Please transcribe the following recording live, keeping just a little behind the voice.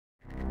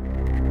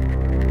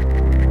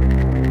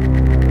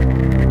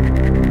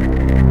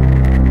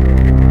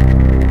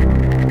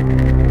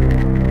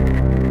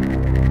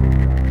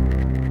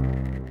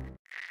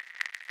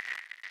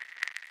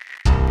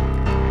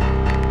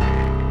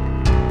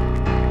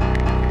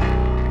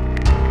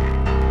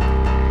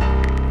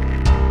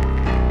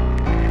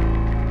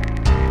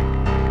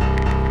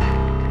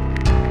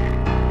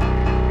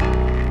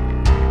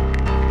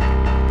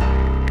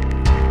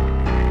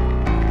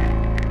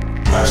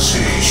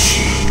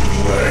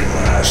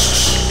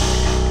masks,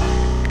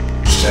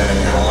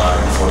 standing in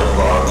line for the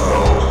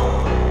barcode.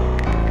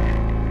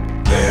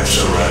 They have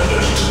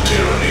surrendered to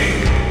tyranny,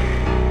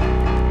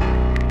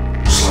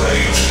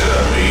 slaves that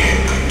are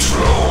being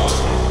controlled.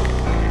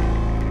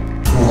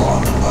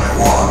 One by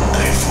one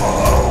they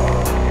follow,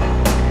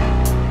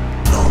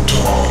 no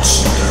thoughts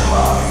in their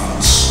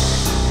minds,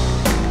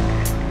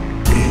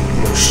 being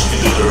pushed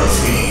into the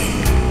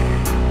ravine.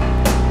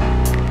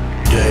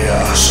 They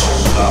are so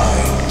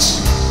blind.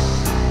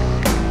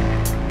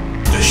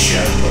 The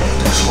shepherd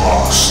is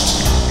lost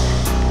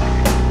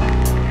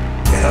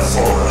in a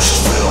forest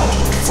filled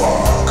with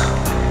fog.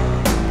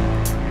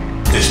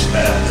 This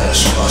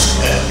madness must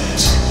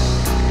end,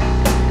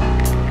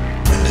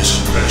 and this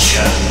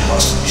oppression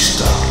must be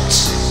stopped.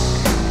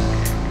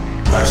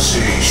 I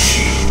see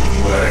sheep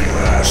wearing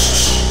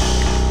masks,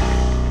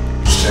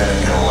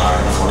 standing in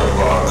line for the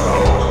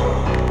barcode.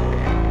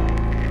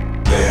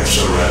 They have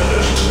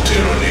surrendered to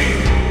tyranny,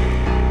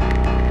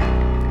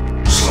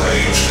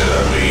 slaves that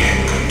are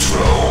being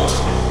controlled.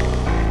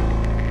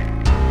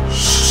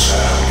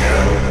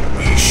 Samuel,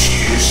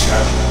 Ishisa,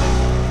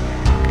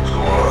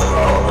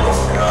 Zorro,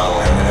 Final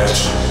Limit,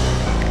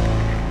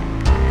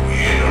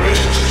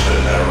 Inrisks the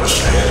nervous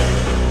head,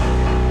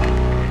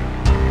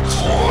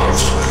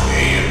 Dwarves with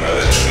me and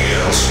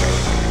militaries.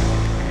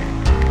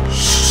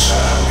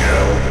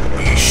 Samuel,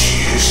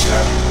 Ishisa,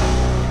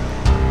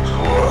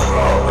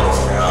 Zorro,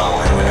 Final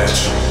Limit,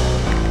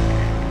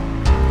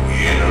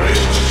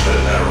 Inrisks the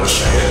nervous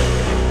head,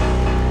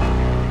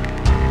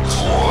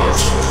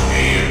 Dwarves with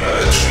me and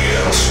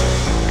militaries.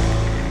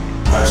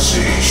 I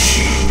see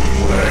sheep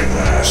wearing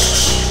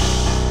masks,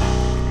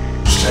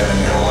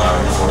 standing in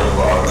line for the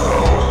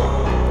barcode.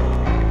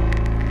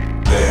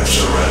 They have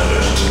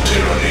surrendered to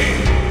tyranny,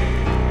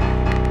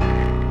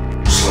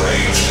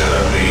 slaves that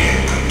are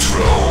being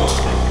controlled.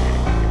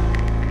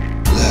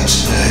 Let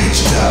hate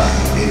die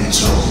in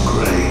its own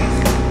grave.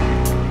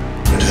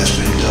 It has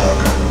been dug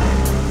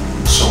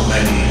so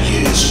many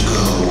years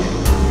ago.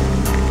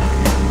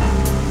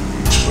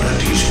 Spread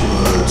these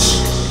words,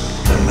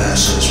 the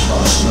masses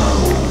must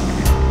know.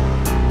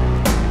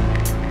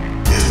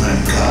 If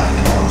mankind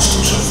wants to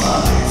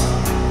survive,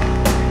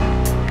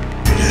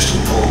 it has to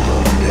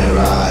open their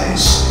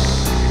eyes.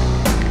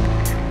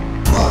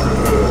 Mother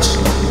Earth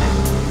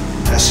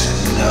has had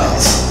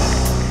enough.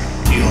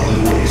 The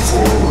only way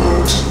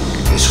forward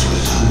is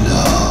with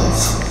love.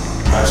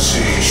 I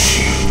see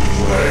sheep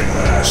wearing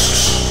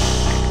masks,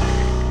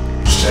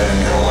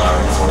 standing in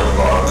line for the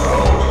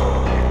barcode.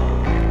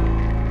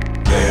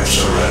 They have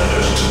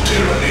surrendered to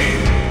tyranny,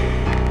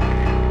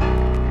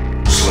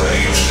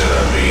 slaves that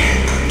are